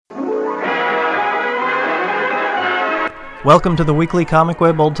Welcome to the weekly Comic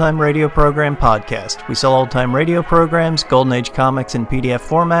Web Old Time Radio Program podcast. We sell old time radio programs, Golden Age comics in PDF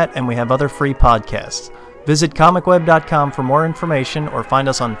format, and we have other free podcasts. Visit comicweb.com for more information or find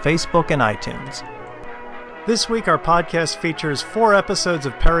us on Facebook and iTunes. This week our podcast features 4 episodes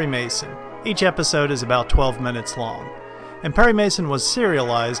of Perry Mason. Each episode is about 12 minutes long. And Perry Mason was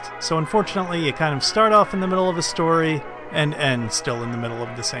serialized, so unfortunately you kind of start off in the middle of a story and end still in the middle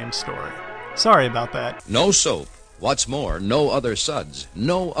of the same story. Sorry about that. No soap. What's more, no other suds,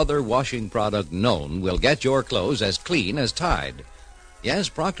 no other washing product known will get your clothes as clean as Tide. Yes,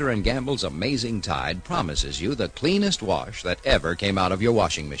 Procter & Gamble's amazing Tide promises you the cleanest wash that ever came out of your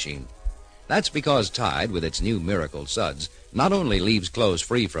washing machine. That's because Tide, with its new miracle suds, not only leaves clothes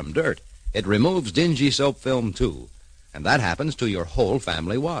free from dirt, it removes dingy soap film too. And that happens to your whole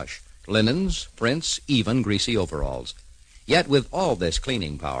family wash. Linens, prints, even greasy overalls. Yet with all this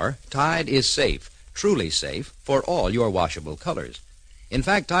cleaning power, Tide is safe. Truly safe for all your washable colors. In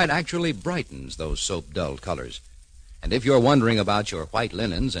fact, Tide actually brightens those soap-dulled colors. And if you're wondering about your white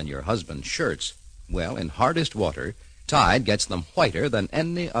linens and your husband's shirts, well, in hardest water, Tide gets them whiter than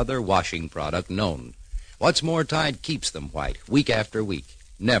any other washing product known. What's more, Tide keeps them white week after week,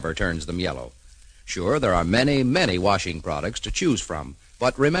 never turns them yellow. Sure, there are many, many washing products to choose from,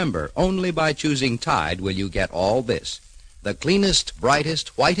 but remember, only by choosing Tide will you get all this. The cleanest,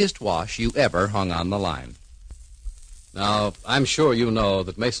 brightest, whitest wash you ever hung on the line. Now, I'm sure you know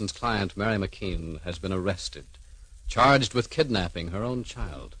that Mason's client, Mary McKean, has been arrested, charged with kidnapping her own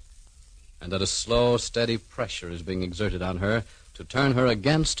child, and that a slow, steady pressure is being exerted on her to turn her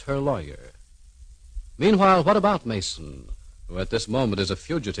against her lawyer. Meanwhile, what about Mason, who at this moment is a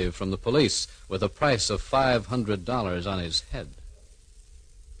fugitive from the police with a price of $500 on his head?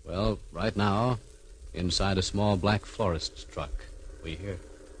 Well, right now, inside a small black florist's truck, we hear.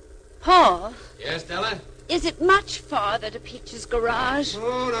 Paul? Yes, Della? Is it much farther to Peach's garage?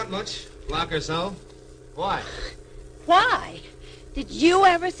 Oh, not much. Block or so. Why? Why? Did you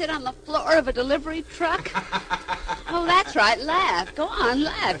ever sit on the floor of a delivery truck? Oh, that's right. Laugh. Go on,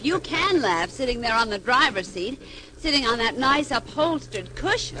 laugh. You can laugh sitting there on the driver's seat, sitting on that nice upholstered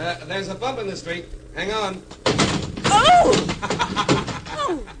cushion. There's a bump in the street. Hang on. Oh!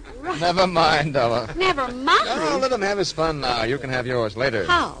 Oh, right. Never mind, Della. Never mind. No, let him have his fun now. You can have yours later.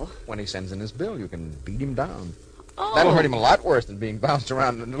 How? When he sends in his bill, you can beat him down. Oh. That'll hurt him a lot worse than being bounced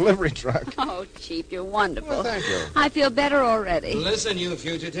around in a delivery truck. Oh, Chief, you're wonderful. Well, thank you. I feel better already. Listen, you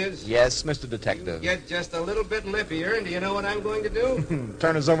fugitives. Yes, Mr. Detective. Get just a little bit lippier, and do you know what I'm going to do?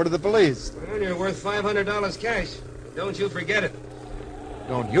 Turn us over to the police. Well, you're worth $500 cash. Don't you forget it.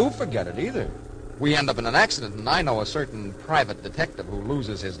 Don't you forget it either. We end up in an accident, and I know a certain private detective who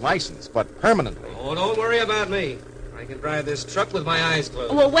loses his license, but permanently. Oh, don't worry about me. I can drive this truck with my eyes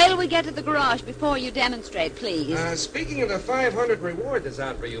closed. Well, wait till we get to the garage before you demonstrate, please. Speaking of the 500 reward that's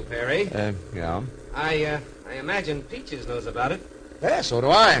out for you, Perry. Yeah? I imagine Peaches knows about it. Yeah, so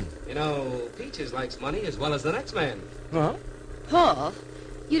do I. You know, Peaches likes money as well as the next man. Huh? Paul,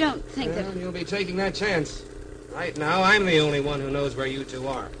 you don't think Well, that... you'll be taking that chance. Right now, I'm the only one who knows where you two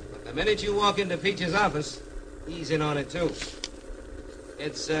are. But the minute you walk into Peach's office, he's in on it, too.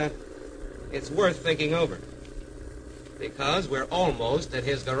 It's worth thinking over. Because we're almost at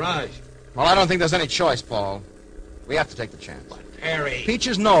his garage. Well, I don't think there's any choice, Paul. We have to take the chance. But, Perry...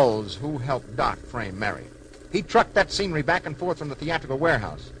 Peaches knows who helped Doc frame Mary. He trucked that scenery back and forth from the theatrical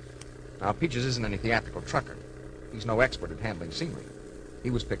warehouse. Now, Peaches isn't any theatrical trucker. He's no expert at handling scenery. He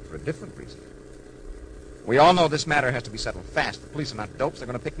was picked for a different reason. We all know this matter has to be settled fast. The police are not dopes. They're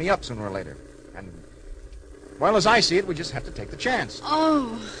going to pick me up sooner or later. And, well, as I see it, we just have to take the chance.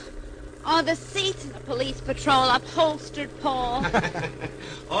 Oh, the seats in the police patrol upholstered, Paul.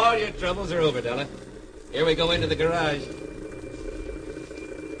 All your troubles are over, Della. Here we go into the garage.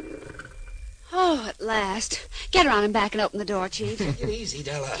 Oh, at last. Get around and back and open the door, Chief. Take it easy,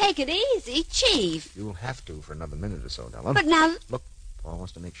 Della. Take it easy, Chief. You'll have to for another minute or so, Della. But now... Look, Paul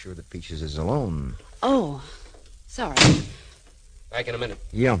wants to make sure that Peaches is alone. Oh, sorry. Back in a minute.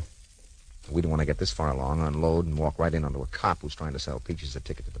 Yeah. We don't want to get this far along, unload, and walk right in onto a cop who's trying to sell Peaches a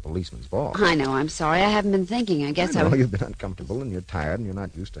ticket to the policeman's ball. I know, I'm sorry. I haven't been thinking. I guess I know you've been uncomfortable, and you're tired, and you're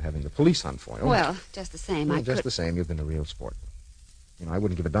not used to having the police hunt for you. Well, just the same, the same, you've been a real sport. You know, I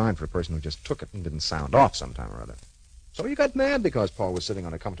wouldn't give a dime for a person who just took it and didn't sound off sometime or other. So you got mad because Paul was sitting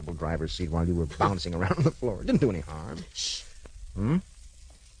on a comfortable driver's seat while you were bouncing around on the floor. It didn't do any harm. Shh. Hmm?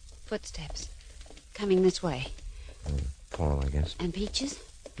 Footsteps. Coming this way. Paul, I guess. And Peaches?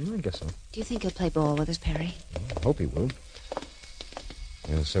 I guess so. Do you think he'll play ball with us, Perry? I hope he will.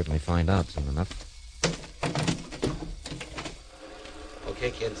 He'll certainly find out soon enough. Okay,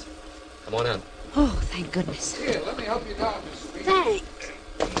 kids. Come on out. Oh, thank goodness. Here, let me help you down, Miss Reed. Thanks.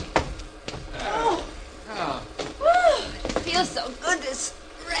 Now. Oh, it feels so good to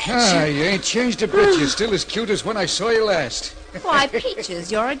stretch. You ain't changed a bit. You're still as cute as when I saw you last. Why, Peaches,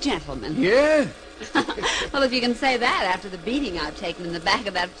 you're a gentleman. Yeah? Well, if you can say that after the beating I've taken in the back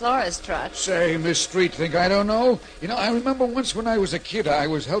of that florist truck. Say, Miss Street, think I don't know? You know, I remember once when I was a kid, I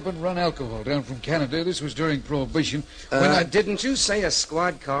was helping run alcohol down from Canada. This was during Prohibition. When Didn't you say a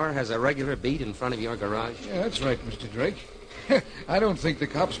squad car has a regular beat in front of your garage? Yeah, that's right, Mr. Drake. I don't think the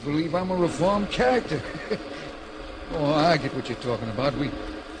cops believe I'm a reformed character. Oh, I get what you're talking about. We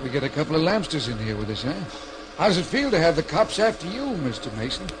get a couple of Lamsters in here with us, huh? How does it feel to have the cops after you, Mr.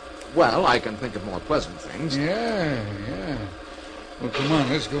 Mason? Well, I can think of more pleasant things. Yeah. Well, come on,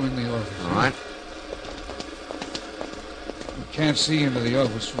 let's go in the office. All right. We can't see into the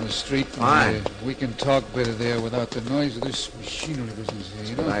office from the street. Fine. We can talk better there without the noise of this machinery business here,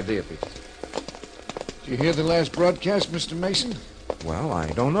 you know? Good idea, Peter. Did you hear the last broadcast, Mr. Mason? Well,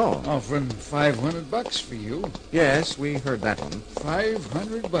 I don't know. Offering $500 for you. Yes, we heard that one.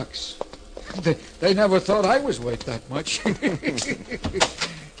 $500. They never thought I was worth that much.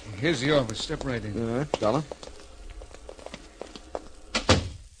 Here's the office. Step right in. Dollar?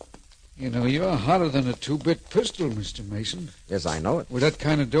 You know, you're hotter than a 2-bit pistol, Mr. Mason. Yes, I know it. With that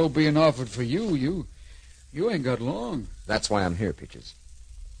kind of dough being offered for you ain't got long. That's why I'm here, Peaches.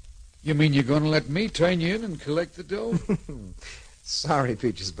 You mean you're going to let me turn you in and collect the dough? Sorry,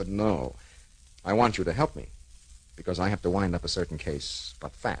 Peaches, but no. I want you to help me, because I have to wind up a certain case,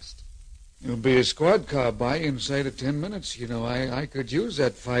 but fast. There'll be a squad car by inside of 10 minutes. You know, I could use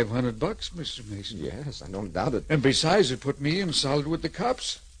that $500, Mr. Mason. Yes, I don't doubt it. And besides, it put me in solid with the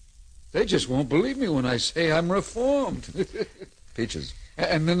cops. They just won't believe me when I say I'm reformed. Peaches.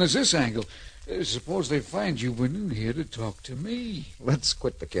 And then there's this angle. Suppose they find you went in here to talk to me. Let's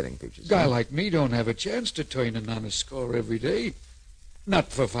quit the kidding, Peaches. A guy like me don't have a chance to turn in on a score every day. Not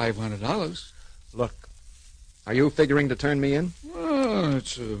for $500. Look, are you figuring to turn me in? Well,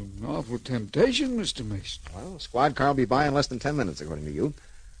 it's an awful temptation, Mr. Mason. Well, squad car will be by in less than 10 minutes, according to you.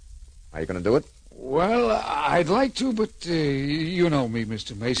 Are you going to do it? Well, I'd like to, but you know me,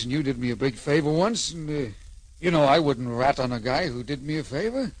 Mr. Mason. You did me a big favor once, and you know I wouldn't rat on a guy who did me a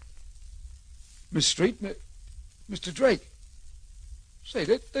favor. Miss Street, Mr. Drake. Say,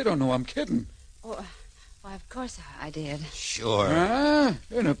 they don't know I'm kidding. Oh, why, of course I did. Sure.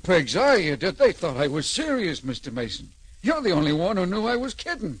 In a pig's eye you did. They thought I was serious, Mr. Mason. You're the only one who knew I was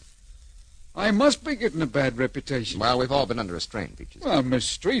kidding. I must be getting a bad reputation. Well, we've all been under a strain, Peaches. Well, Miss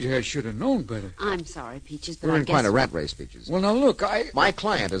Street here should have known better. I'm sorry, Peaches, but We're I in guess... quite a rat race, Peaches. Well, now, look, My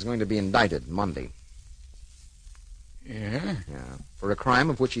client is going to be indicted Monday. Yeah? Yeah, for a crime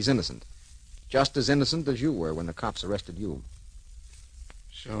of which he's innocent. Just as innocent as you were when the cops arrested you.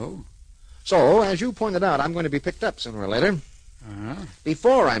 So? So, as you pointed out, I'm going to be picked up sooner or later. Uh-huh.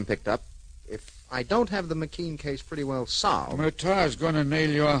 Before I'm picked up, if I don't have the McKean case pretty well solved... Murtaugh's going to nail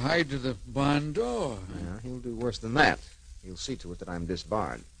your hide to the barn door. Yeah, he'll do worse than that. He'll see to it that I'm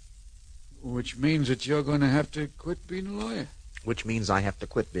disbarred. Which means that you're going to have to quit being a lawyer. Which means I have to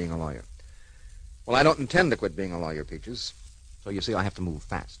quit being a lawyer. Well, I don't intend to quit being a lawyer, Peaches. So you see, I have to move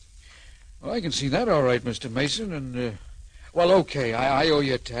fast. Well, I can see that all right, Mr. Mason, and... Well, okay, I owe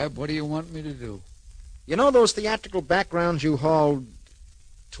you a tab. What do you want me to do? You know those theatrical backgrounds you hauled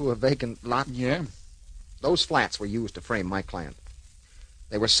to a vacant lot? Yeah? Those flats were used to frame my client.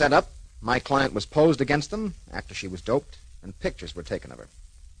 They were set up, my client was posed against them after she was doped, and pictures were taken of her.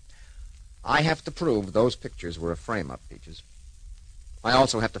 I have to prove those pictures were a frame-up, Peaches. I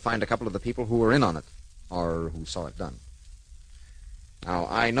also have to find a couple of the people who were in on it, or who saw it done. Now,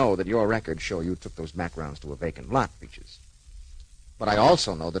 I know that your records show you took those backgrounds to a vacant lot, Peaches. But I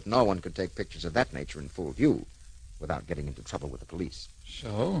also know that no one could take pictures of that nature in full view without getting into trouble with the police.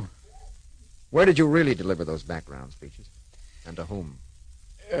 So? Where did you really deliver those backgrounds, Peaches? And to whom?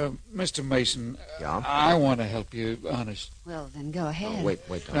 Mr. Mason, Yeah? I want to help you, honest. Well, then go ahead. Oh,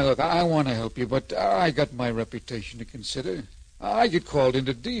 wait. Now, look, I want to help you, but I got my reputation to consider. I get called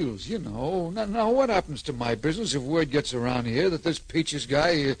into deals, you know. Now, what happens to my business if word gets around here that this Peaches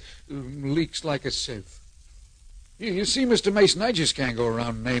guy leaks like a sieve? You see, Mr. Mason, I just can't go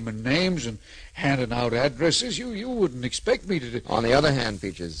around naming names and handing out addresses. You wouldn't expect me to... On the other hand,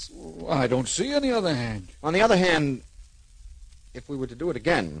 Peaches... I don't see any other hand. On the other hand, if we were to do it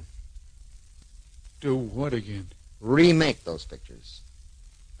again... Do what again? Remake those pictures.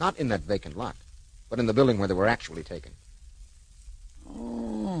 Not in that vacant lot, but in the building where they were actually taken.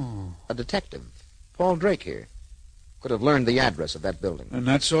 Oh. A detective, Paul Drake here, could have learned the address of that building. And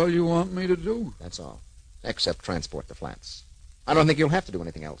that's all you want me to do? That's all. Except transport the flats. I don't think you'll have to do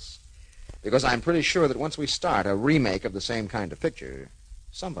anything else. Because I'm pretty sure that once we start a remake of the same kind of picture,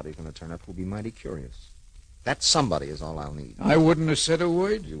 somebody's going to turn up who'll be mighty curious. That somebody is all I'll need. I wouldn't have said a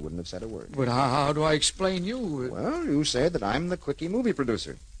word? You wouldn't have said a word. But how do I explain you? Well, you say that I'm the quickie movie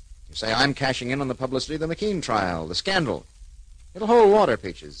producer. You say I'm cashing in on the publicity of the McKean trial, the scandal. It'll hold water,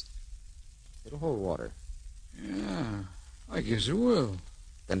 Peaches. It'll hold water. Yeah, I guess it will.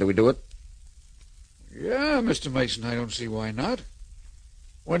 Then do we do it? Yeah, Mr. Mason, I don't see why not.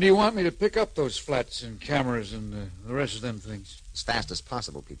 When do you want me to pick up those flats and cameras and the rest of them things? As fast as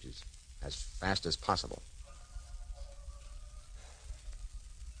possible, Peaches. As fast as possible.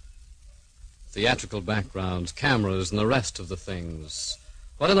 Theatrical backgrounds, cameras, and the rest of the things.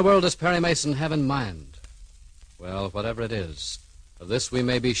 What in the world does Perry Mason have in mind? Well, whatever it is, of this we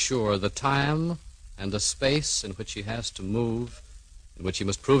may be sure: the time and the space in which he has to move, in which he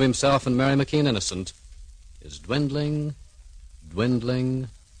must prove himself and Mary McKean innocent, is dwindling, dwindling,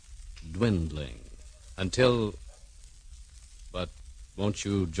 dwindling, until... But won't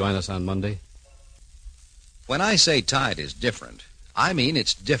you join us on Monday? When I say Tide is different, I mean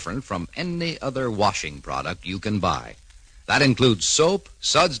it's different from any other washing product you can buy. That includes soap,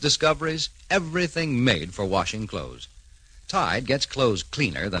 suds discoveries, everything made for washing clothes. Tide gets clothes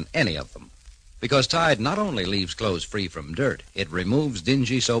cleaner than any of them. Because Tide not only leaves clothes free from dirt, it removes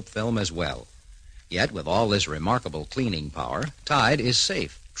dingy soap film as well. Yet with all this remarkable cleaning power, Tide is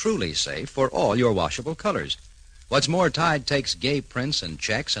safe, truly safe for all your washable colors. What's more, Tide takes gay prints and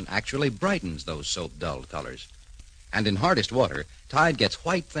checks and actually brightens those soap-dulled colors. And in hardest water, Tide gets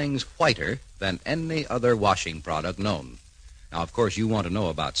white things whiter than any other washing product known. Now, of course, you want to know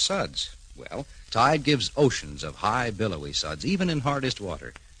about suds. Well, Tide gives oceans of high, billowy suds, even in hardest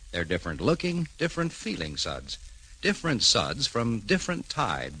water. They're different-looking, different-feeling suds. Different suds from different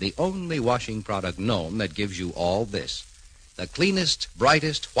Tide, the only washing product known that gives you all this: the cleanest,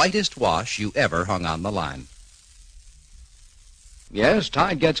 brightest, whitest wash you ever hung on the line. Yes,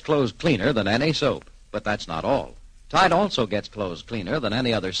 Tide gets clothes cleaner than any soap, but that's not all. Tide also gets clothes cleaner than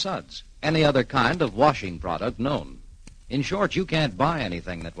any other suds, any other kind of washing product known. In short, you can't buy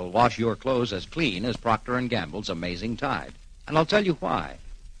anything that will wash your clothes as clean as Procter & Gamble's Amazing Tide. And I'll tell you why.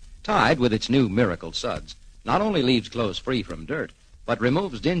 Tide, with its new miracle suds, not only leaves clothes free from dirt, but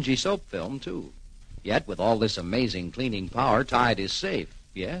removes dingy soap film, too. Yet, with all this amazing cleaning power, Tide is safe.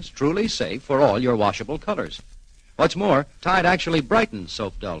 Yes, truly safe for all your washable colors. What's more, Tide actually brightens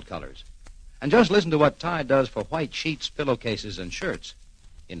soap-dulled colors. And just listen to what Tide does for white sheets, pillowcases, and shirts.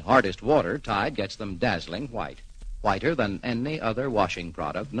 In hardest water, Tide gets them dazzling white, whiter than any other washing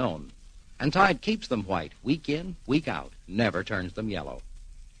product known. And Tide keeps them white week in, week out, never turns them yellow.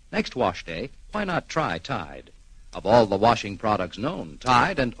 Next wash day, why not try Tide? Of all the washing products known,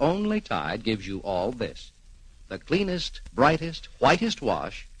 Tide and only Tide gives you all this: the cleanest, brightest, whitest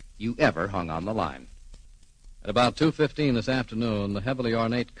wash you ever hung on the line. At about 2:15 this afternoon, the heavily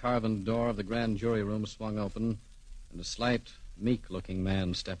ornate carven door of the grand jury room swung open, and a slight, meek-looking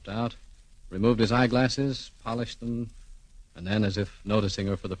man stepped out, removed his eyeglasses, polished them, and then, as if noticing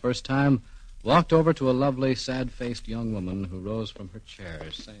her for the first time, walked over to a lovely, sad-faced young woman who rose from her chair,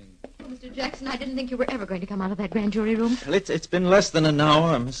 saying, Oh, Mr. Jackson, I didn't think you were ever going to come out of that grand jury room. Well, it's been less than an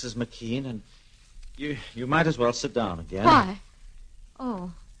hour, Mrs. McKean, and you might as well sit down again. Why?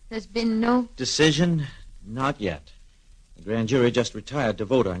 Oh, there's been no... Decision? Not yet. The grand jury just retired to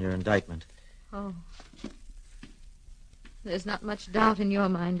vote on your indictment. Oh. There's not much doubt in your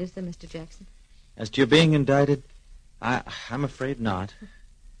mind, is there, Mr. Jackson? As to your being indicted, I'm afraid not.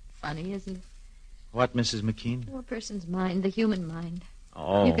 Funny, isn't it? What, Mrs. McKean? A person's mind, the human mind.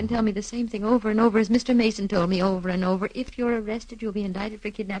 Oh. You can tell me the same thing over and over as Mr. Mason told me over and over. If you're arrested, you'll be indicted for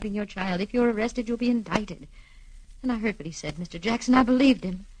kidnapping your child. If you're arrested, you'll be indicted. And I heard what he said, Mr. Jackson. I believed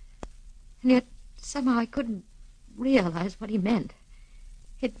him. And yet, somehow I couldn't realize what he meant.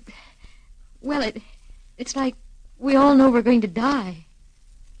 It's like we all know we're going to die.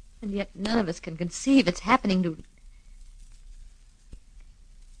 And yet none of us can conceive it's happening to...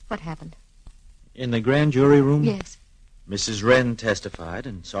 What happened? In the grand jury room? Yes. Mrs. Wren testified,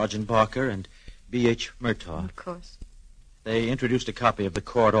 and Sergeant Barker and B.H. Murtaugh. Of course. They introduced a copy of the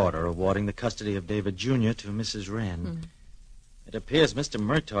court order awarding the custody of David Jr. to Mrs. Wren. It appears Mr.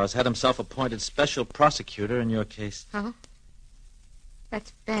 Murtaugh has had himself appointed special prosecutor in your case. Huh?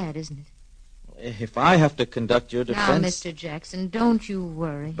 That's bad, isn't it? If I have to conduct your defense... Now, Mr. Jackson, don't you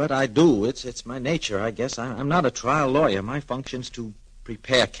worry. But I do. It's my nature, I guess. I'm not a trial lawyer. My function's to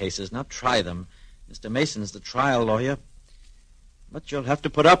prepare cases, not try them. Mr. Mason's the trial lawyer. But you'll have to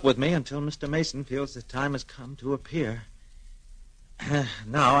put up with me until Mr. Mason feels the time has come to appear.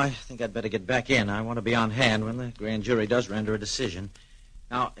 Now, I think I'd better get back in. I want to be on hand when the grand jury does render a decision.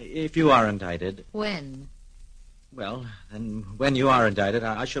 Now, if you are indicted... When? Well, then when you are indicted,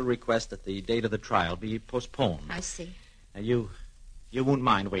 I shall request that the date of the trial be postponed. I see. Now, you won't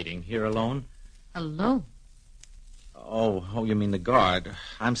mind waiting here alone? Alone? Oh, you mean the guard.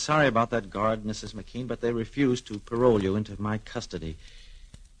 I'm sorry about that guard, Mrs. McKean, but they refused to parole you into my custody.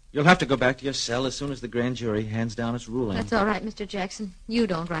 You'll have to go back to your cell as soon as the grand jury hands down its ruling. That's all right, Mr. Jackson. You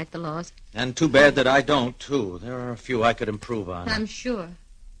don't write the laws. And too bad that I don't, too. There are a few I could improve on. I'm sure.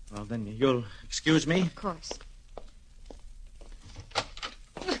 Well, then you'll excuse me? Of course.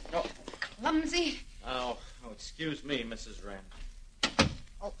 No. Clumsy. Oh, excuse me, Mrs. Wren.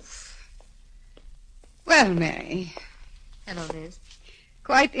 Oh. Well, Mary. Hello, Liz.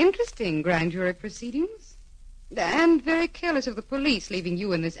 Quite interesting grand jury proceedings. And very careless of the police leaving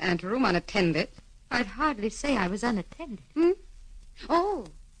you in this anteroom unattended. I'd hardly say I was unattended. Oh,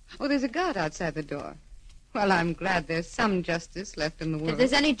 there's a guard outside the door. Well, I'm glad there's some justice left in the world. If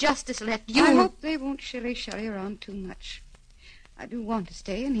there's any justice left, I hope they won't shilly-shally around too much. I do want to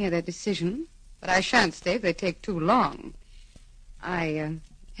stay and hear their decision, but I shan't stay if they take too long. I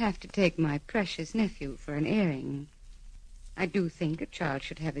have to take my precious nephew for an airing. I do think a child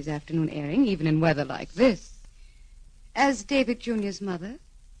should have his afternoon airing, even in weather like this. As David Jr.'s mother,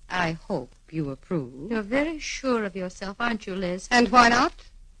 I hope you approve. You're very sure of yourself, aren't you, Liz? And why not?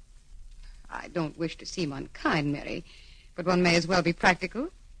 I don't wish to seem unkind, Mary, but one may as well be practical.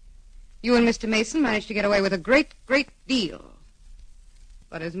 You and Mr. Mason managed to get away with a great, great deal.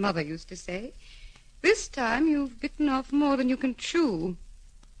 But as Mother used to say, this time you've bitten off more than you can chew.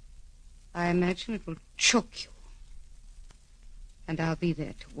 I imagine it will choke you. And I'll be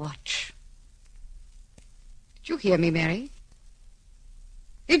there to watch. Did you hear me, Mary?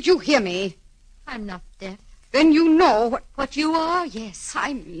 Did you hear me? I'm not deaf. Then you know what you are, yes.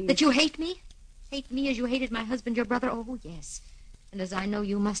 I mean... That you hate me? Hate me as you hated my husband, your brother? Oh, yes. And as I know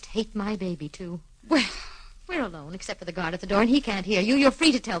you must hate my baby, too. Well, we're alone, except for the guard at the door, and he can't hear you. You're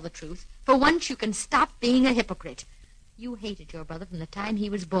free to tell the truth. For once, you can stop being a hypocrite. You hated your brother from the time he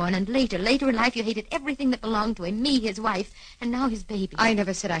was born, and later in life, you hated everything that belonged to him, me, his wife, and now his baby. I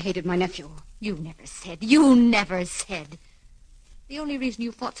never said I hated my nephew. You never said. The only reason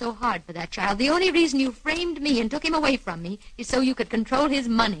you fought so hard for that child, the only reason you framed me and took him away from me, is so you could control his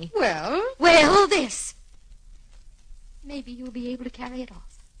money. Well, this. Maybe you'll be able to carry it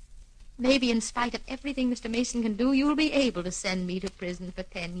off. Maybe in spite of everything Mr. Mason can do, you'll be able to send me to prison for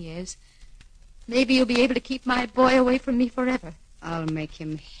 10 years. Maybe you'll be able to keep my boy away from me forever. I'll make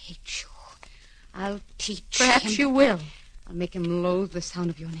him hate you. I'll teach Perhaps him. You will. I'll make him loathe the sound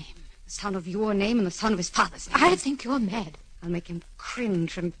of your name. The sound of your name and the sound of his father's name. I think you're mad. I'll make him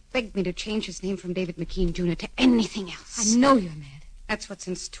cringe and beg me to change his name from David McKean, Jr. to anything else. I know you're mad. That's what's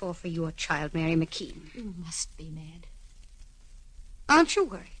in store for your child, Mary McKean. You must be mad. Aren't you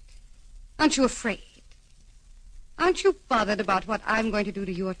worried? Aren't you afraid? Aren't you bothered about what I'm going to do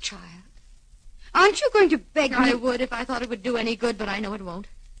to your child? Aren't you going to beg me? I would if I thought it would do any good, but I know it won't.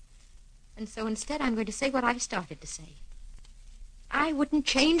 And so instead, I'm going to say what I started to say. I wouldn't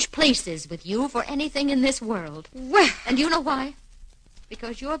change places with you for anything in this world. Well... And you know why?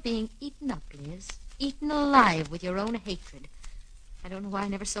 Because you're being eaten up, Liz. Eaten alive with your own hatred. I don't know why I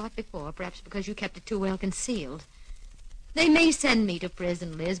never saw it before. Perhaps because you kept it too well concealed. They may send me to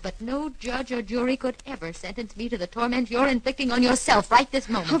prison, Liz, but no judge or jury could ever sentence me to the torment you're inflicting on yourself right this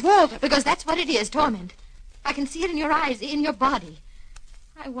moment. Walter! Because that's what it is, torment. I can see it in your eyes, in your body.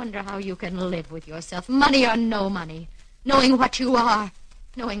 I wonder how you can live with yourself, money or no money, knowing what you are,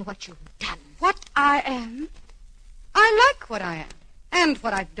 knowing what you've done. What I am? I like what I am, and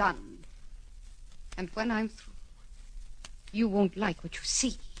what I've done. And when I'm through, you won't like what you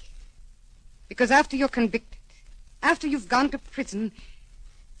see. Because after you're convicted, after you've gone to prison,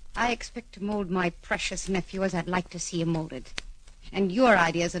 I expect to mold my precious nephew as I'd like to see him molded. And your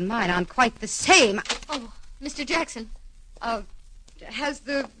ideas and mine aren't quite the same. Oh, Mr. Jackson. Has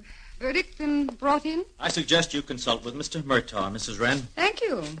the verdict been brought in? I suggest you consult with Mr. Murtaugh, Mrs. Wren. Thank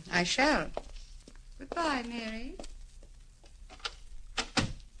you. I shall. Goodbye, Mary.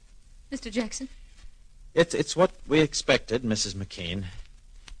 Mr. Jackson? It's what we expected, Mrs. McKean.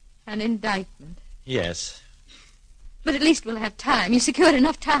 An indictment. Yes. But at least we'll have time. You secured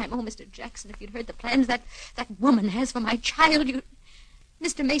enough time. Oh, Mr. Jackson, if you'd heard the plans that woman has for my child,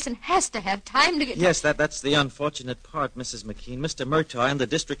 Mr. Mason has to have time to get... Yes, that's the unfortunate part, Mrs. McKean. Mr. Murtaugh and the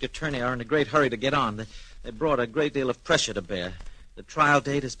district attorney are in a great hurry to get on. They brought a great deal of pressure to bear. The trial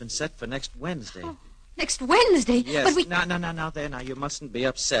date has been set for next Wednesday. Oh, next Wednesday? Yes. But we... Now, you mustn't be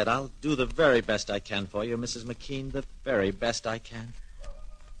upset. I'll do the very best I can for you, Mrs. McKean, the very best I can.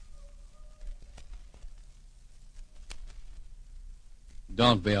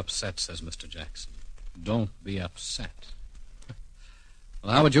 Don't be upset, says Mr. Jackson. Don't be upset.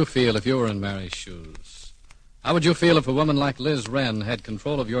 Well, how would you feel if you were in Mary's shoes? How would you feel if a woman like Liz Wren had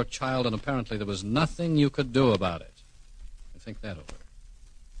control of your child and apparently there was nothing you could do about it? Think that over.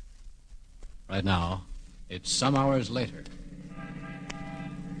 Right now, it's some hours later.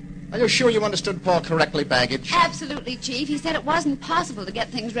 Are you sure you understood Paul correctly, Baggage? Absolutely, Chief. He said it wasn't possible to get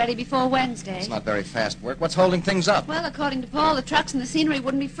things ready before Wednesday. It's not very fast work. What's holding things up? Well, according to Paul, the trucks and the scenery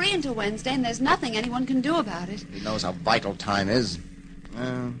wouldn't be free until Wednesday, and there's nothing anyone can do about it. He knows how vital time is.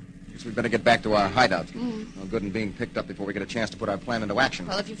 Guess we'd better get back to our hideout. No good in being picked up before we get a chance to put our plan into action.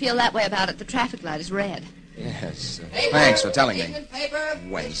 Well, if you feel that way about it, the traffic light is red. Yes. Thanks for telling me. Paper.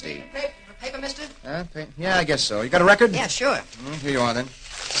 Wednesday. Paper, mister? Yeah, I guess so. You got a record? Yeah, sure. Here you are, then.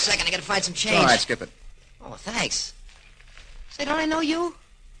 Just a second, I gotta find some change. All right, skip it. Oh, thanks. Say, don't I know you?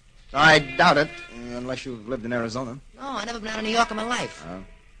 I doubt it, unless you've lived in Arizona. No, I've never been out of New York in my life. Oh.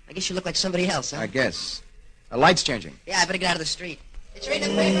 I guess you look like somebody else, huh? I guess. The light's changing. Yeah, I better get out of the street. It's reading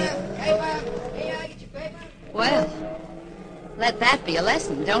the paper. Paper. Here, get your paper. Well, let that be a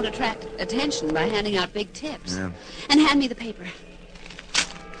lesson. Don't attract attention by handing out big tips. Yeah. And hand me the paper.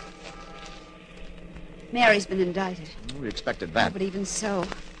 Mary's been indicted. We expected that. But even so...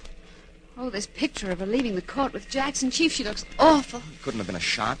 Oh, this picture of her leaving the court with Jackson. Chief, she looks awful. It couldn't have been a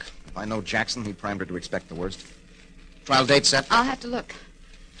shock. If I know Jackson, he primed her to expect the worst. Trial date set? I'll have to look.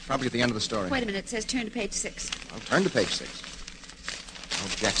 Probably at the end of the story. Wait a minute. It says turn to page 6. I'll turn to page 6. I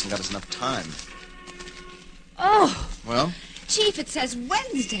hope Jackson got us enough time. Oh! Well? Chief, it says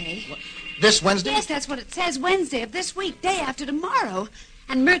Wednesday. What? This Wednesday? Yes, that's what it says. Wednesday of this week, day after tomorrow.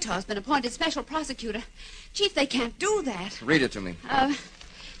 And Murtaugh's been appointed special prosecutor. Chief, they can't do that. Read it to me.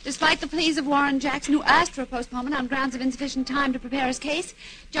 Despite the pleas of Warren Jackson, who asked for a postponement on grounds of insufficient time to prepare his case,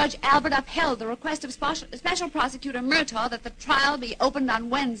 Judge Albert upheld the request of Special Prosecutor Murtaugh that the trial be opened on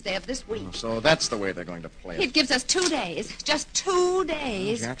Wednesday of this week. Oh, so that's the way they're going to play it. It gives us 2 days. Just 2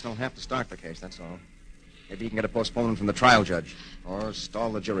 days. Well, Jackson will have to start the case, that's all. Maybe he can get a postponement from the trial judge. Or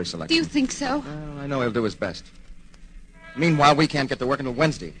stall the jury selection. Do you think so? Well, I know he'll do his best. Meanwhile, we can't get to work until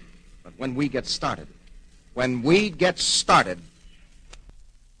Wednesday. But when we get started...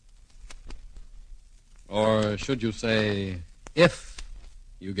 Or should you say, if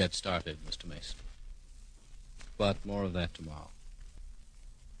you get started, Mr. Mason. But more of that tomorrow.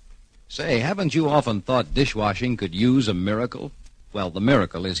 Say, haven't you often thought dishwashing could use a miracle? Well, the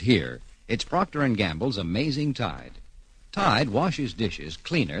miracle is here. It's Procter & Gamble's Amazing Tide. Tide washes dishes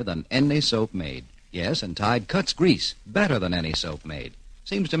cleaner than any soap made. Yes, and Tide cuts grease better than any soap made.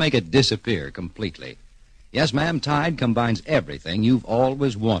 Seems to make it disappear completely. Yes, ma'am, Tide combines everything you've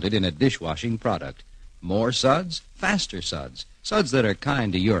always wanted in a dishwashing product. More suds, faster suds, suds that are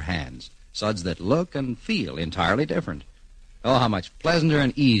kind to your hands, suds that look and feel entirely different. Oh, how much pleasanter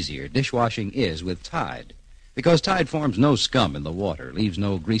and easier dishwashing is with Tide. Because Tide forms no scum in the water, leaves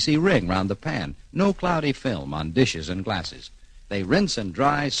no greasy ring round the pan, no cloudy film on dishes and glasses. They rinse and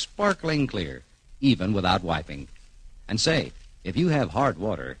dry sparkling clear, even without wiping. And say, if you have hard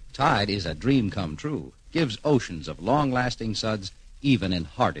water, Tide is a dream come true. Gives oceans of long-lasting suds, even in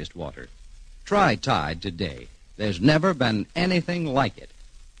hardest water. Try Tide today. There's never been anything like it.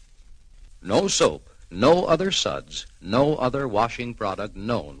 No soap, no other suds, no other washing product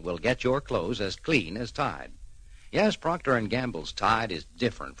known will get your clothes as clean as Tide. Yes, Procter & Gamble's Tide is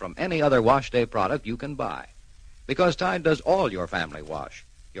different from any other wash day product you can buy. Because Tide does all your family wash,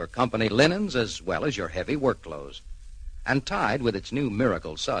 your company linens as well as your heavy work clothes. And Tide, with its new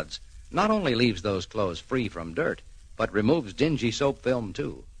miracle suds, not only leaves those clothes free from dirt, but removes dingy soap film,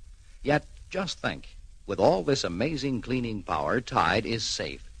 too. Yet, just think, with all this amazing cleaning power, Tide is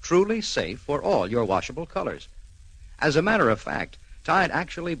safe, truly safe for all your washable colors. As a matter of fact, Tide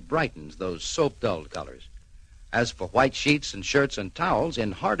actually brightens those soap-dulled colors. As for white sheets and shirts and towels,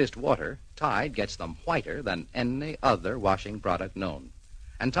 in hardest water, Tide gets them whiter than any other washing product known.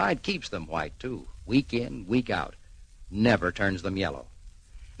 And Tide keeps them white, too, week in, week out. Never turns them yellow.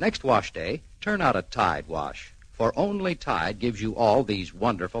 Next wash day, turn out a Tide wash, for only Tide gives you all these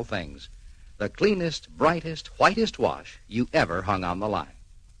wonderful things. The cleanest, brightest, whitest wash you ever hung on the line.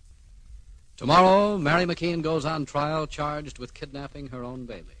 Tomorrow, Mary McKean goes on trial charged with kidnapping her own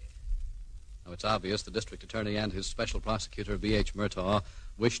baby. Now, it's obvious the district attorney and his special prosecutor, B.H. Murtaugh,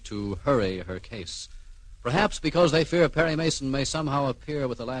 wish to hurry her case. Perhaps because they fear Perry Mason may somehow appear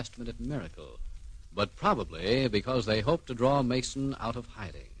with a last-minute miracle. But probably because they hope to draw Mason out of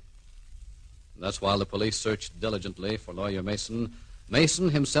hiding. Thus, while the police search diligently for Lawyer Mason, Mason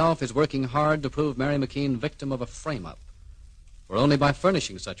himself is working hard to prove Mary McKean victim of a frame-up. For only by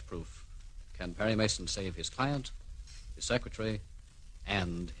furnishing such proof can Perry Mason save his client, his secretary,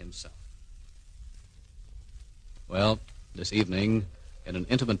 and himself. Well, this evening, in an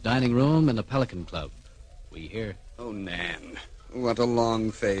intimate dining room in the Pelican Club, we hear... Oh, Nan, what a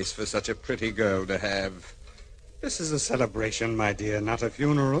long face for such a pretty girl to have. This is a celebration, my dear, not a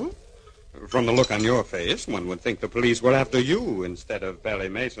funeral. From the look on your face, one would think the police were after you instead of Perry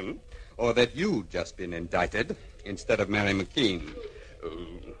Mason, or that you'd just been indicted instead of Mary McKean.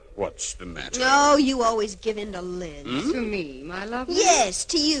 What's the matter? No, you always give in to Liz. To me, my love? Yes,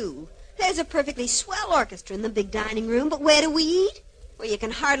 to you. There's a perfectly swell orchestra in the big dining room, but where do we eat? Where you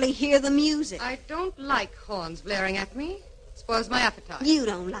can hardly hear the music. I don't like horns blaring at me. Spoils my appetite. You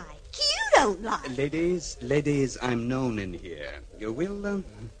don't like. You don't like. Ladies, I'm known in here.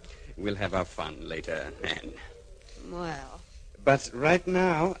 We'll have our fun later, Nan. Well. But right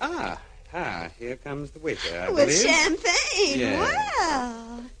now, here comes the waiter, I with believe. Champagne. Yes.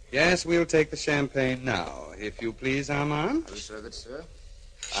 Well. Yes, we'll take the champagne now, if you please, Armand. I'll serve it, sir.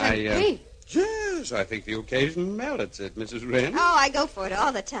 Champagne? Yes, I think the occasion merits it, Mrs. Wren. Oh, I go for it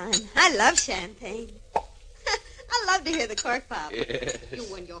all the time. I love champagne. I love to hear the cork pop. Yes.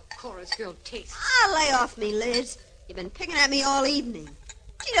 You and your chorus girl taste. Lay off me, Liz. You've been picking at me all evening.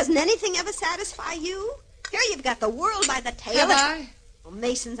 Gee, doesn't anything ever satisfy you? Here you've got the world by the tail. Have I? Well,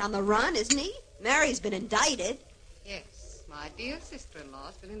 Mason's on the run, isn't he? Mary's been indicted. Yes, my dear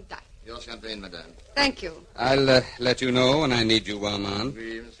sister-in-law's been indicted. Your champagne, madame. Thank you. I'll let you know when I need you, Armand.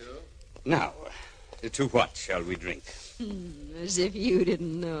 Oui, monsieur. Now, to what shall we drink? As if you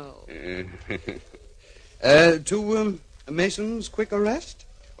didn't know. To Mason's quick arrest?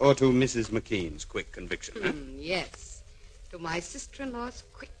 Or to Mrs. McKean's quick conviction, huh? Yes, to my sister-in-law's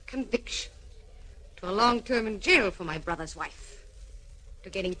quick conviction. To a long term in jail for my brother's wife. To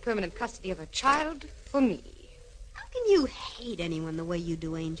getting permanent custody of her child for me. How can you hate anyone the way you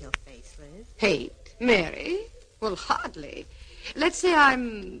do Angel Face, Liz? Hate? Mary? Well, hardly. Let's say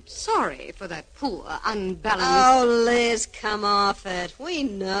I'm sorry for that poor, unbalanced... Oh, Liz, come off it. We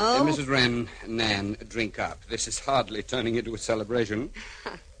know. Mrs. Wren, Nan, drink up. This is hardly turning into a celebration.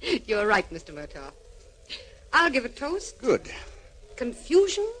 You're right, Mr. Murtaugh. I'll give a toast. Good.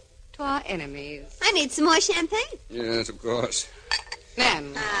 Confusion to our enemies. I need some more champagne. Yes, of course.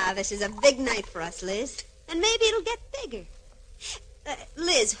 Nan. This is a big night for us, Liz. And maybe it'll get bigger.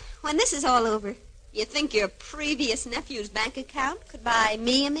 Liz, when this is all over, you think your previous nephew's bank account could buy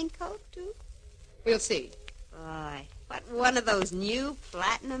me a mink coat, too? We'll see. Boy, what one of those new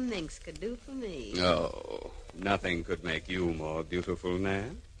platinum minks could do for me. Oh, nothing could make you more beautiful,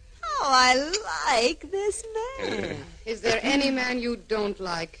 Nan. Oh, I like this man. Is there any man you don't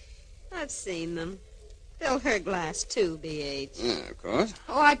like? I've seen them. Bill Herglass, too, B.H. Yeah, of course.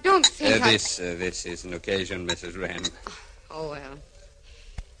 Oh, I don't think This is an occasion, Mrs. Wren. Oh, well.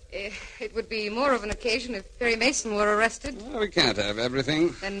 It would be more of an occasion if Perry Mason were arrested. Well, we can't have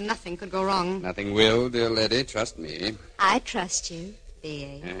everything. Then nothing could go wrong. Nothing will, dear lady. Trust me. I trust you,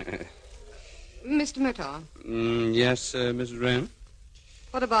 B.A. Mr. Murtaugh. Yes, Mrs. Wren?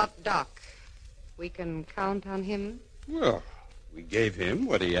 What about Doc? We can count on him? Well, we gave him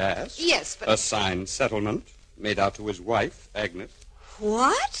what he asked. Yes, but... A signed settlement made out to his wife, Agnes.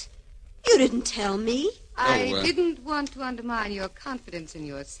 What? You didn't tell me. I didn't want to undermine your confidence in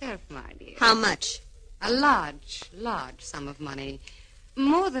yourself, my dear. How much? A large, large sum of money.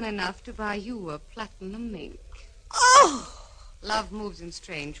 More than enough to buy you a platinum mink. Oh! Love moves in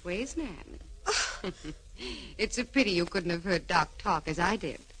strange ways, Nan. It's a pity you couldn't have heard Doc talk as I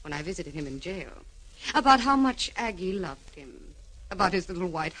did when I visited him in jail. About how much Aggie loved him. About his little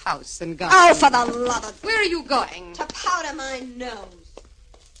white house and garden. Oh, for the love of... Where are you going? To powder my nose.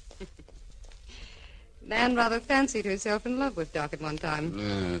 Nan rather fancied herself in love with Doc at one time.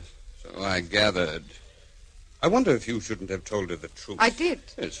 Yes, so I gathered. I wonder if you shouldn't have told her the truth. I did.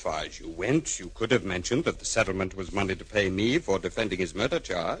 As far as you went, you could have mentioned that the settlement was money to pay me for defending his murder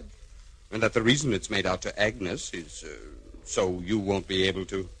charge, and that the reason it's made out to Agnes is so you won't be able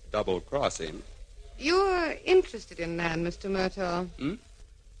to double-cross him. You're interested in Nan, Mr. Murtaugh.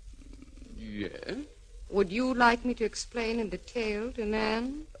 Yes? Would you like me to explain in detail to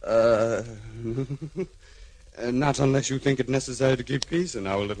Nan? Not unless you think it necessary to keep peace in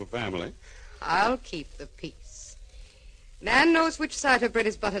our little family. I'll keep the peace. Nan knows which side her bread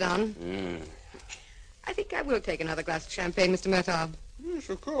is buttered on. I think I will take another glass of champagne, Mr. Murtaugh. Yes,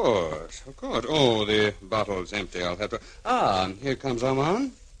 of course, of course. Oh, the bottle's empty. I'll have to... here comes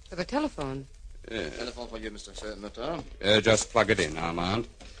Armand. Have a telephone. Telephone for you, Mr. Murtaugh. Just plug it in, Armand.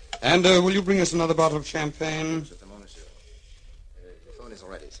 And will you bring us another bottle of champagne? Certainement, monsieur. The phone is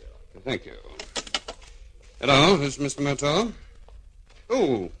already, sir. Thank you. Hello, this is Mr. Murtaugh.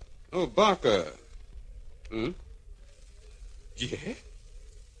 Oh, Barker. Yeah?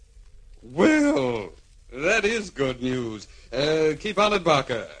 that is good news. Keep on it,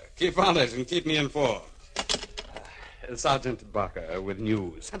 Barker. Keep on it and keep me informed. Sergeant Barker with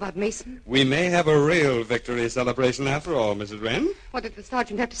news. About Mason? We may have a real victory celebration after all, Mrs. Wren. What did the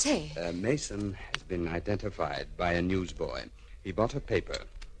sergeant have to say? Mason has been identified by a newsboy. He bought a paper.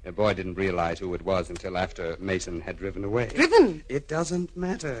 The boy didn't realize who it was until after Mason had driven away. Driven? It doesn't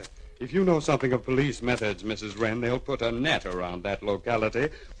matter. If you know something of police methods, Mrs. Wren, they'll put a net around that locality,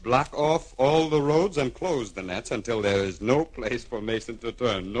 block off all the roads, and close the nets until there is no place for Mason to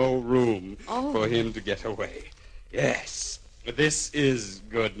turn, no room for him to get away. Yes, this is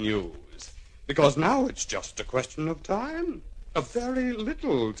good news. Because now it's just a question of time. A very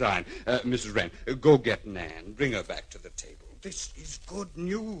little time. Mrs. Wren, go get Nan. Bring her back to the table. This is good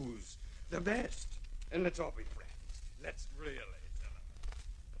news. The best. And let's all be friends. Let's really celebrate.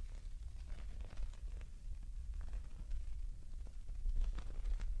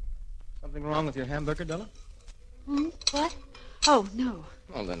 Something wrong with your hamburger, Della? What? Oh, no.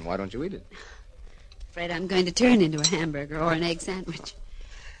 Well, then why don't you eat it? Afraid I'm going to turn into a hamburger or an egg sandwich.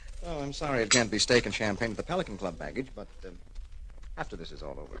 Oh, I'm sorry it can't be steak and champagne at the Pelican Club, Baggage, but after this is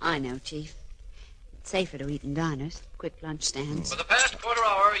all over. I know, Chief. It's safer to eat in diners, quick lunch stands. For the past quarter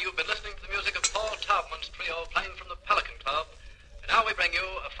hour, you've been listening to the music of Paul Taubman's trio playing from the Pelican Club. And now we bring you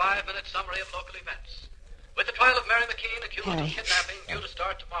a 5-minute summary of local events. With the trial of Mary McKean accused of kidnapping due to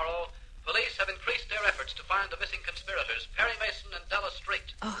start tomorrow, police have increased their efforts to find the missing conspirators, Perry Mason and Della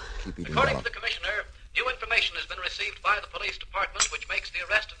Street. According to the commissioner, new information has been received by the police department which makes the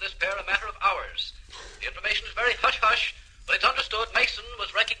arrest of this pair a matter of hours. The information is very hush-hush, but it's understood Mason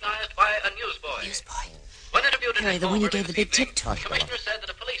was recognized by a newsboy. When interviewed in Perry, the one you gave the big tip to. the commissioner said that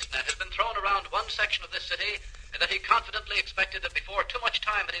a police net has been thrown around one section of this city and that he confidently expected that before too much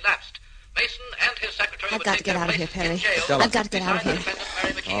time had elapsed, Mason and his secretary I've got to get out of here, Perry. I've got to get out of here.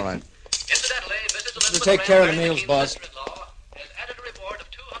 All right. Incidentally, Mrs. Elizabeth Take care of the Mary meals, McKean's boss. sister-in-law has added a reward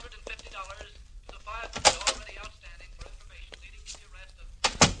of $250 to the $500 already outstanding for information leading to the arrest of...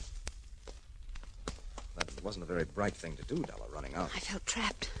 That wasn't a very bright thing to do, Della, running out. I felt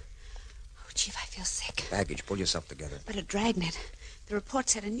trapped. Oh, Chief, I feel sick. Baggage, pull yourself together. But a dragnet. The report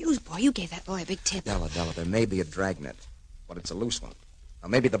said a newsboy. You gave that boy a big tip. Della, there may be a dragnet, but it's a loose one. Now,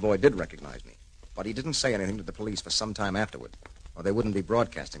 maybe the boy did recognize me, but he didn't say anything to the police for some time afterward, or they wouldn't be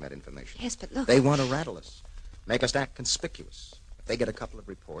broadcasting that information. Yes, but look. They want to rattle us, make us act conspicuous. If they get a couple of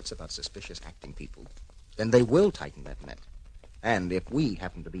reports about suspicious acting people, then they will tighten that net. And if we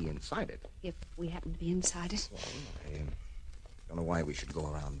happen to be inside it... If we happen to be inside it? Well, I don't know why we should go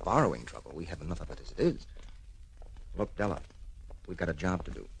around borrowing trouble. We have enough of it as it is. Look, Della, we've got a job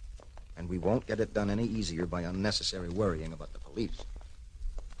to do. And we won't get it done any easier by unnecessary worrying about the police.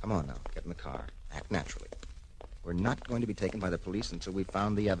 Come on now, get in the car. Act naturally. We're not going to be taken by the police until we've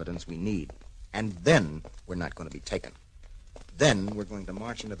found the evidence we need. And then we're not going to be taken. Then we're going to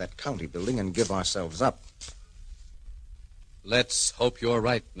march into that county building and give ourselves up. Let's hope you're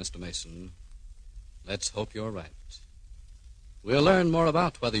right, Mr. Mason. Let's hope you're right. We'll learn more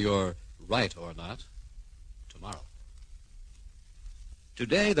about whether you're right or not tomorrow.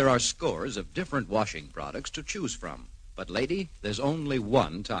 Today there are scores of different washing products to choose from. But, lady, there's only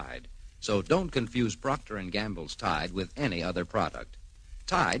one Tide. So don't confuse Procter & Gamble's Tide with any other product.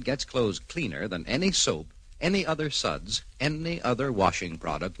 Tide gets clothes cleaner than any soap, any other suds, any other washing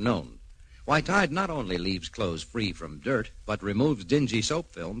product known. Why, Tide not only leaves clothes free from dirt, but removes dingy soap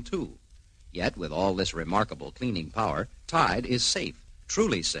film, too. Yet, with all this remarkable cleaning power, Tide is safe,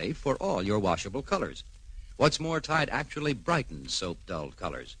 truly safe for all your washable colors. What's more, Tide actually brightens soap-dulled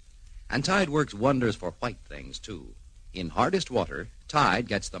colors. And Tide works wonders for white things, too. In hardest water, Tide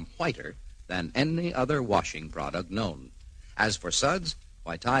gets them whiter than any other washing product known. As for suds,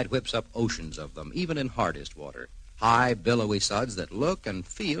 why, Tide whips up oceans of them, even in hardest water. High, billowy suds that look and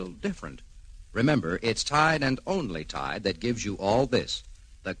feel different. Remember, it's Tide and only Tide that gives you all this.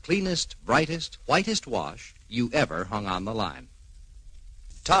 The cleanest, brightest, whitest wash you ever hung on the line.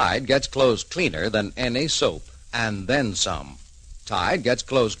 Tide gets clothes cleaner than any soap, and then some. Tide gets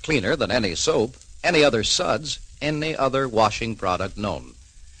clothes cleaner than any soap, any other suds, any other washing product known.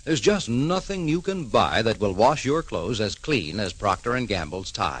 There's just nothing you can buy that will wash your clothes as clean as Procter &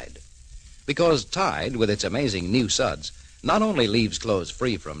 Gamble's Tide. Because Tide, with its amazing new suds, not only leaves clothes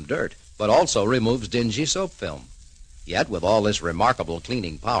free from dirt, but also removes dingy soap film. Yet, with all this remarkable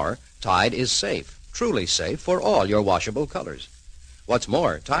cleaning power, Tide is safe, truly safe for all your washable colors. What's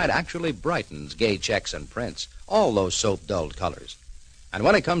more, Tide actually brightens gay checks and prints, all those soap-dulled colors. And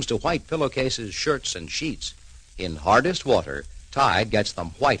when it comes to white pillowcases, shirts, and sheets, in hardest water, Tide gets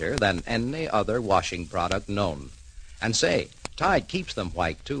them whiter than any other washing product known. And say, Tide keeps them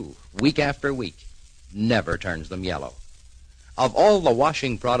white, too, week after week. never turns them yellow. Of all the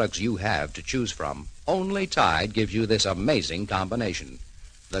washing products you have to choose from, only Tide gives you this amazing combination.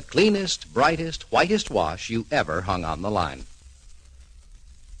 The cleanest, brightest, whitest wash you ever hung on the line.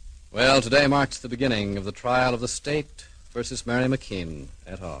 Well, today marks the beginning of the trial of the state versus Mary McKean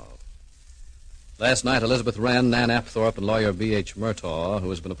et al. Last night, Elizabeth Wren, Nan Apthorpe, and lawyer B.H. Murtaugh, who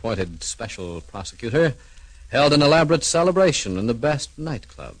has been appointed special prosecutor, held an elaborate celebration in the best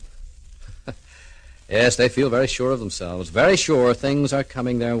nightclub. Yes, they feel very sure of themselves, very sure things are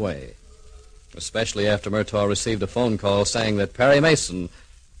coming their way, especially after Murtaugh received a phone call saying that Perry Mason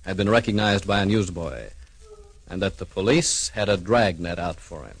had been recognized by a newsboy and that the police had a dragnet out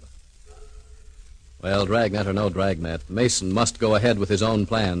for him. Well, dragnet or no dragnet, Mason must go ahead with his own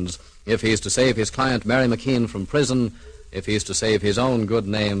plans if he's to save his client Mary McKean from prison, if he's to save his own good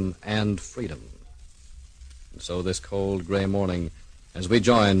name and freedom. And so this cold gray morning, as we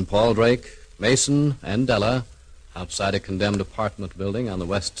join Paul Drake, Mason, and Della outside a condemned apartment building on the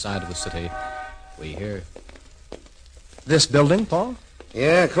west side of the city, we hear... This building, Paul?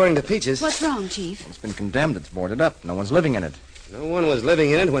 Yeah, according to Peaches. What's wrong, Chief? It's been condemned. It's boarded up. No one's living in it. No one was living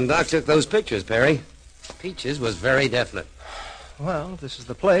in it when Doc took those pictures, Perry. Peaches was very definite. Well, this is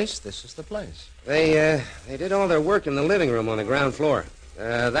the place. This is the place. They did all their work in the living room on the ground floor.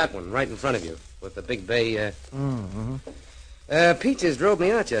 That one, right in front of you, with the big bay, Peaches drove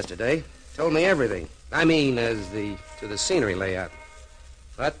me out yesterday. Told me everything. I mean, to the scenery layout.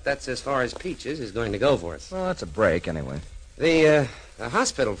 But that's as far as Peaches is going to go for us. Well, that's a break, anyway. The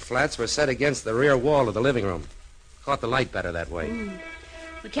hospital flats were set against the rear wall of the living room. Caught the light better that way.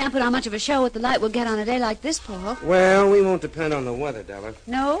 We can't put on much of a show with the light we'll get on a day like this, Paul. Well, we won't depend on the weather, Della.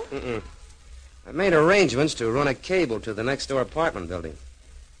 No? Mm-mm. I made arrangements to run a cable to the next-door apartment building.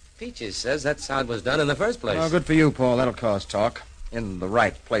 Peaches says that's how it was done in the first place. Oh, good for you, Paul. That'll cause talk. In the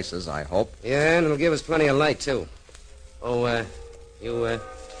right places, I hope. Yeah, and it'll give us plenty of light, too. Oh, you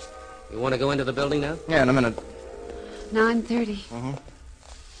want to go into the building now? Yeah, in a minute. 9:30. Mm-hmm.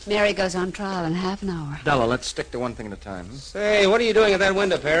 Mary goes on trial in half an hour. Della, let's stick to one thing at a time. Say, what are you doing at that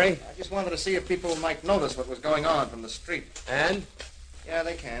window, Perry? I just wanted to see if people might notice what was going on from the street. And? Yeah,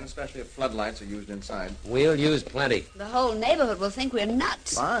 they can, especially if floodlights are used inside. We'll use plenty. The whole neighborhood will think we're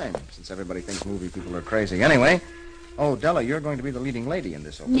nuts. Fine, since everybody thinks movie people are crazy. Anyway, oh, Della, you're going to be the leading lady in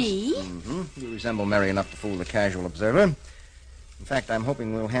this opus. Me? Mm-hmm. You resemble Mary enough to fool the casual observer. In fact, I'm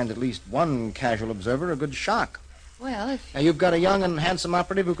hoping we'll hand at least one casual observer a good shock. Well, if... Now, you've got a young and handsome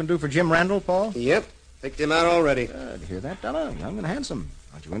operative who can do for Jim Randall, Paul? Yep. Picked him out already. Good. Hear that, Della? Young and handsome.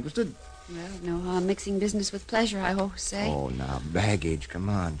 Aren't you interested? Well, no harm mixing business with pleasure, I hope to say. Oh, now, baggage. Come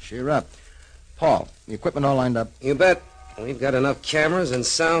on. Cheer up. Paul, the equipment all lined up? You bet. We've got enough cameras and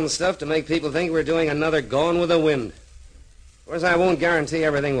sound stuff to make people think we're doing another Gone with the Wind. Of course, I won't guarantee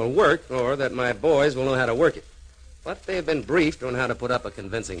everything will work or that my boys will know how to work it. But they've been briefed on how to put up a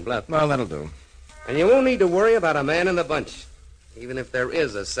convincing bluff. Well, that'll do. And you won't need to worry about a man in the bunch, even if there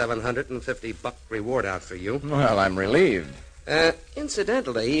is a $750 reward out for you. Well, I'm relieved.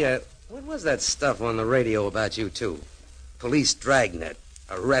 Incidentally, what was that stuff on the radio about you two? Police dragnet,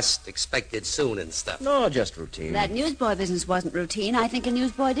 arrest expected soon and stuff. No, just routine. That newsboy business wasn't routine. I think a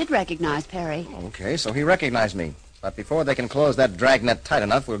newsboy did recognize Perry. Okay, so he recognized me. But before they can close that dragnet tight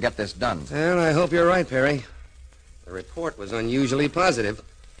enough, we'll get this done. Well, I hope you're right, Perry. The report was unusually positive.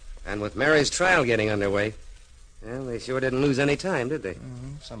 And with Mary's trial getting underway, well, they sure didn't lose any time, did they?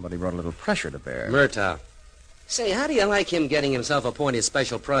 Somebody brought a little pressure to bear. Murtaugh. Say, how do you like him getting himself appointed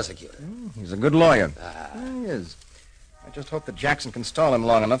special prosecutor? He's a good lawyer. He is. I just hope that Jackson can stall him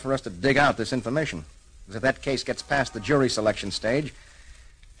long enough for us to dig out this information. Because if that case gets past the jury selection stage,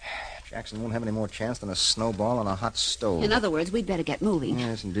 Jackson won't have any more chance than a snowball on a hot stove. In other words, we'd better get moving.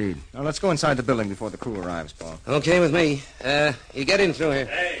 Yes, indeed. Now, let's go inside the building before the crew arrives, Paul. Okay with me. You get in through here.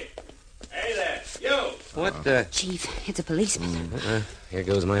 Hey there, you! What, Chief, it's a policeman. Here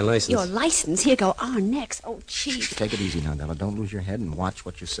goes my license. Your license? Here go our necks. Oh, Chief. Take it easy now, Della. Don't lose your head and watch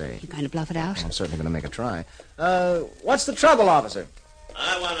what you say. You going to bluff it out? I'm certainly going to make a try. What's the trouble, officer?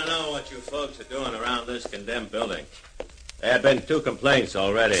 I want to know what you folks are doing around this condemned building. There have been 2 complaints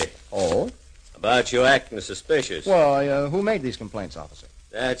already. Oh? About you acting suspicious. Well, who made these complaints, officer?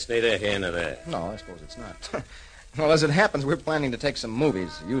 That's neither here nor there. No, I suppose it's not. Well, as it happens, we're planning to take some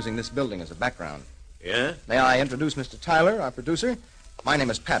movies using this building as a background. Yeah? May I introduce Mr. Tyler, our producer? My name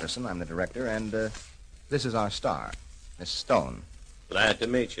is Patterson. I'm the director, and this is our star, Miss Stone. Glad to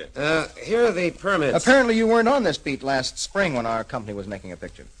meet you. Here are the permits. Apparently you weren't on this beat last spring when our company was making a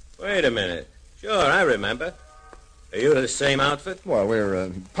picture. Wait a minute. Sure, I remember. Are you the same outfit? Well,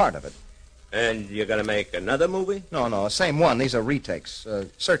 we're part of it. And you're going to make another movie? No, same one. These are retakes.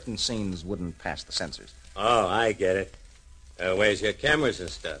 Certain scenes wouldn't pass the censors. Oh, I get it. Where's your cameras and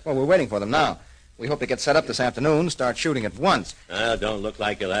stuff? Well, we're waiting for them now. We hope to get set up this afternoon, start shooting at once. Don't look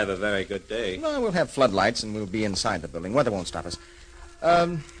like you'll have a very good day. No, we'll have floodlights, and we'll be inside the building. Weather won't stop us.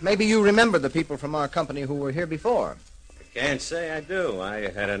 Maybe you remember the people from our company who were here before. I can't say I do. I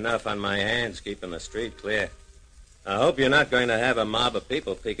had enough on my hands keeping the street clear. I hope you're not going to have a mob of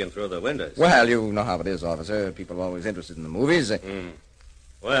people peeking through the windows. Well, you know how it is, officer. People are always interested in the movies.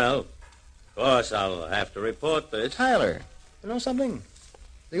 Well, of course, I'll have to report this. Tyler, you know something?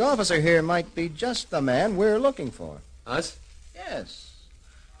 The officer here might be just the man we're looking for. Us? Yes.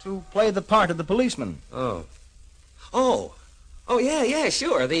 To play the part of the policeman. Oh, yeah,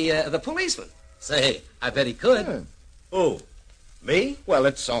 sure. The policeman. Say, I bet he could. Yeah. Who? Me? Well,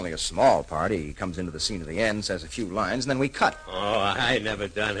 it's only a small part. He comes into the scene at the end, says a few lines, and then we cut. Oh, I never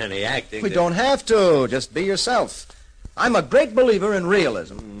done any acting. We don't have to. Just be yourself. I'm a great believer in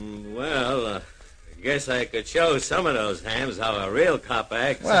realism. I guess I could show some of those hams how a real cop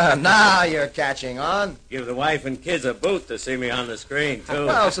acts. Well, now you're catching on. Give the wife and kids a boot to see me on the screen, too.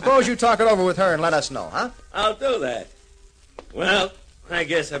 Well, suppose you talk it over with her and let us know, huh? I'll do that. Well, I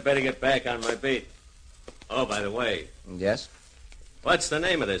guess I better get back on my beat. Oh, by the way. Yes? What's the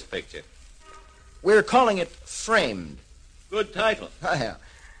name of this picture? We're calling it Framed. Good title. Oh, yeah.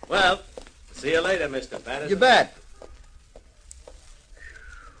 Well, see you later, Mr. Patterson. You bet.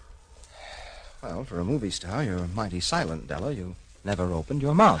 Well, for a movie star, you're mighty silent, Della. You never opened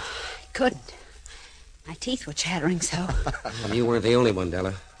your mouth. I couldn't. My teeth were chattering so. Well, you weren't the only one,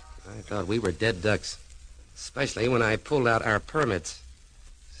 Della. I thought we were dead ducks. Especially when I pulled out our permits.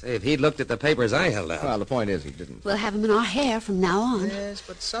 Say, if he'd looked at the papers I held out. Well, the point is he didn't. We'll have him in our hair from now on. Yes,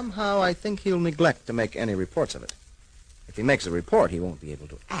 but somehow I think he'll neglect to make any reports of it. If he makes a report, he won't be able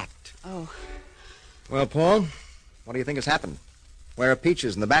to act. Oh. Well, Paul, what do you think has happened? Where are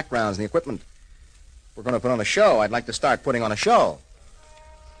Peaches and the backgrounds and the equipment? We're going to put on a show. I'd like to start putting on a show.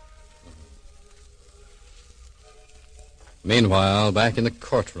 Meanwhile, back in the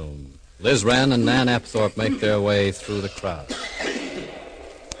courtroom, Liz Wren and Nan Apthorpe make their way through the crowd.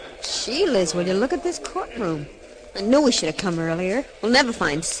 Gee, Liz, will you look at this courtroom? I knew we should have come earlier. We'll never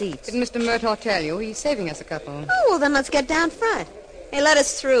find seats. Did Mr. Murtaugh tell you? He's saving us a couple. Oh, well, then let's get down front. Hey, let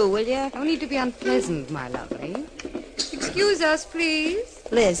us through, will you? No need to be unpleasant, my lovely. Excuse us, please.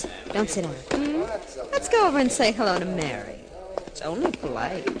 Liz, don't sit down. Let's go over and say hello to Mary. It's only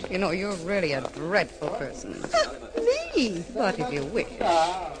polite. You know, you're really a dreadful person. Me? But if you wish.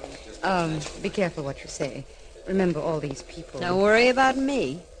 Be careful what you say. Remember all these people. Don't worry about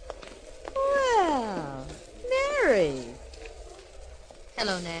me. Well, Mary.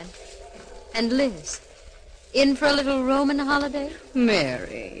 Hello, Nan. And Liz. In for a little Roman holiday?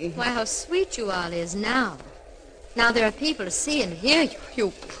 Mary. Why, how sweet you are, Liz, now. Now there are people to see and hear you.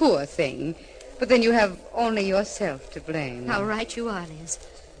 You poor thing. But then you have only yourself to blame. How right you are, Liz.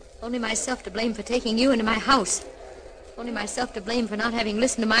 Only myself to blame for taking you into my house. Only myself to blame for not having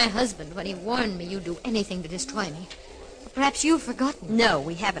listened to my husband when he warned me you'd do anything to destroy me. Or perhaps you've forgotten. No,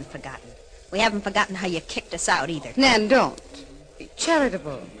 we haven't forgotten. We haven't forgotten how you kicked us out either. Nan, don't. Be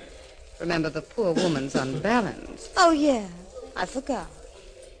charitable. Remember the poor woman's unbalanced. Oh, yeah. I forgot.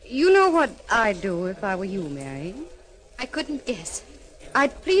 You know what I'd do if I were you, Mary? I couldn't guess.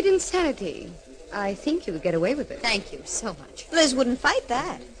 I'd plead insanity. I think you would get away with it. Thank you so much. Liz wouldn't fight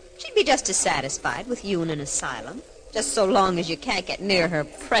that. She'd be just as satisfied with you in an asylum, just so long as you can't get near her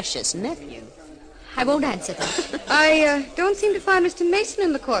precious nephew. I won't answer that. I don't seem to find Mr. Mason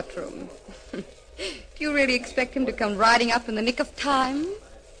in the courtroom. Do you really expect him to come riding up in the nick of time?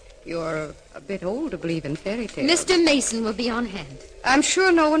 You're a bit old to believe in fairy tales. Mr. Mason will be on hand. I'm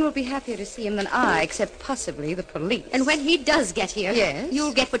sure no one will be happier to see him than I, except possibly the police. And when he does get here, yes,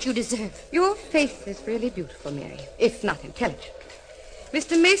 you'll get what you deserve. Your face is really beautiful, Mary, if not intelligent.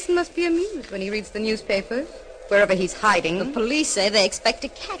 Mr. Mason must be amused when he reads the newspapers, wherever he's hiding. The police say they expect to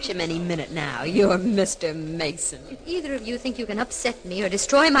catch him any minute now. You're Mr. Mason. If either of you think you can upset me or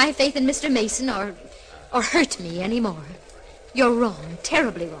destroy my faith in Mr. Mason or hurt me anymore, you're wrong,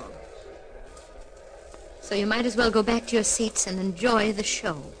 terribly wrong. So you might as well go back to your seats and enjoy the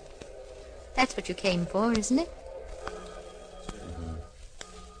show. That's what you came for, isn't it?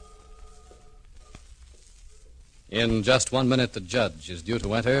 In just 1 minute, the judge is due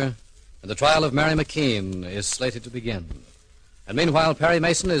to enter, and the trial of Mary McKean is slated to begin. And meanwhile, Perry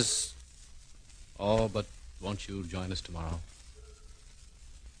Mason is... Oh, but won't you join us tomorrow?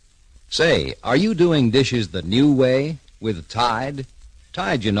 Say, are you doing dishes the new way with Tide?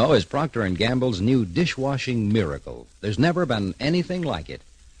 Tide, you know, is Procter & Gamble's new dishwashing miracle. There's never been anything like it.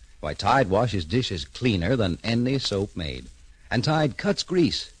 Why, Tide washes dishes cleaner than any soap made. And Tide cuts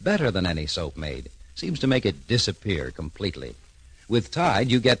grease better than any soap made. Seems to make it disappear completely. With Tide,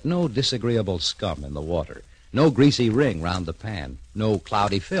 you get no disagreeable scum in the water, no greasy ring round the pan, no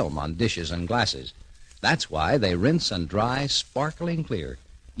cloudy film on dishes and glasses. That's why they rinse and dry sparkling clear,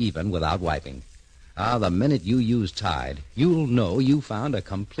 even without wiping. The minute you use Tide, you'll know you found a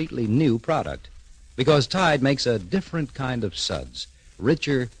completely new product. Because Tide makes a different kind of suds,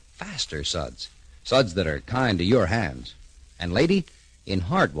 richer, faster suds, suds that are kind to your hands. And, lady, in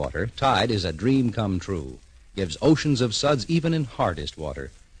hard water, Tide is a dream come true. Gives oceans of suds even in hardest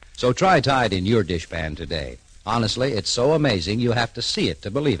water. So try Tide in your dishpan today. Honestly, it's so amazing you have to see it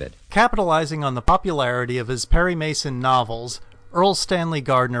to believe it. Capitalizing on the popularity of his Perry Mason novels, Earl Stanley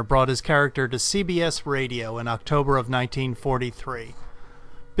Gardner brought his character to CBS Radio in October of 1943.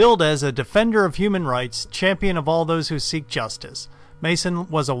 Billed as a defender of human rights, champion of all those who seek justice, Mason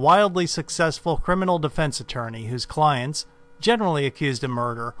was a wildly successful criminal defense attorney whose clients, generally accused of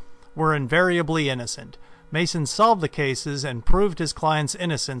murder, were invariably innocent. Mason solved the cases and proved his clients'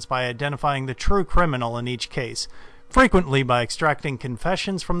 innocence by identifying the true criminal in each case, frequently by extracting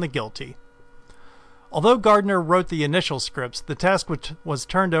confessions from the guilty. Although Gardner wrote the initial scripts, the task was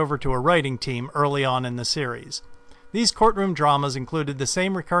turned over to a writing team early on in the series. These courtroom dramas included the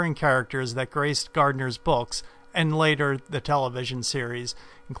same recurring characters that graced Gardner's books and later the television series,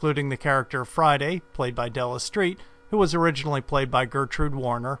 including the character Friday, played by Della Street, who was originally played by Gertrude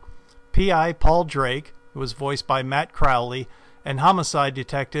Warner, P.I. Paul Drake, who was voiced by Matt Crowley, and homicide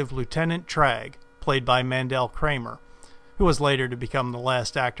detective Lieutenant Tragg, played by Mandel Kramer, who was later to become the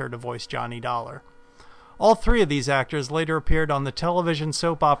last actor to voice Johnny Dollar. All three of these actors later appeared on the television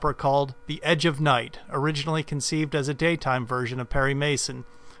soap opera called The Edge of Night, originally conceived as a daytime version of Perry Mason,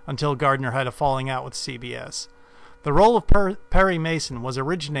 until Gardner had a falling out with CBS. The role of Perry Mason was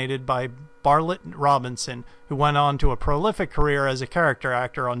originated by Bartlett Robinson, who went on to a prolific career as a character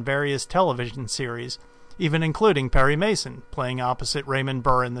actor on various television series, even including Perry Mason, playing opposite Raymond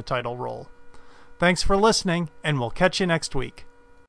Burr in the title role. Thanks for listening, and we'll catch you next week.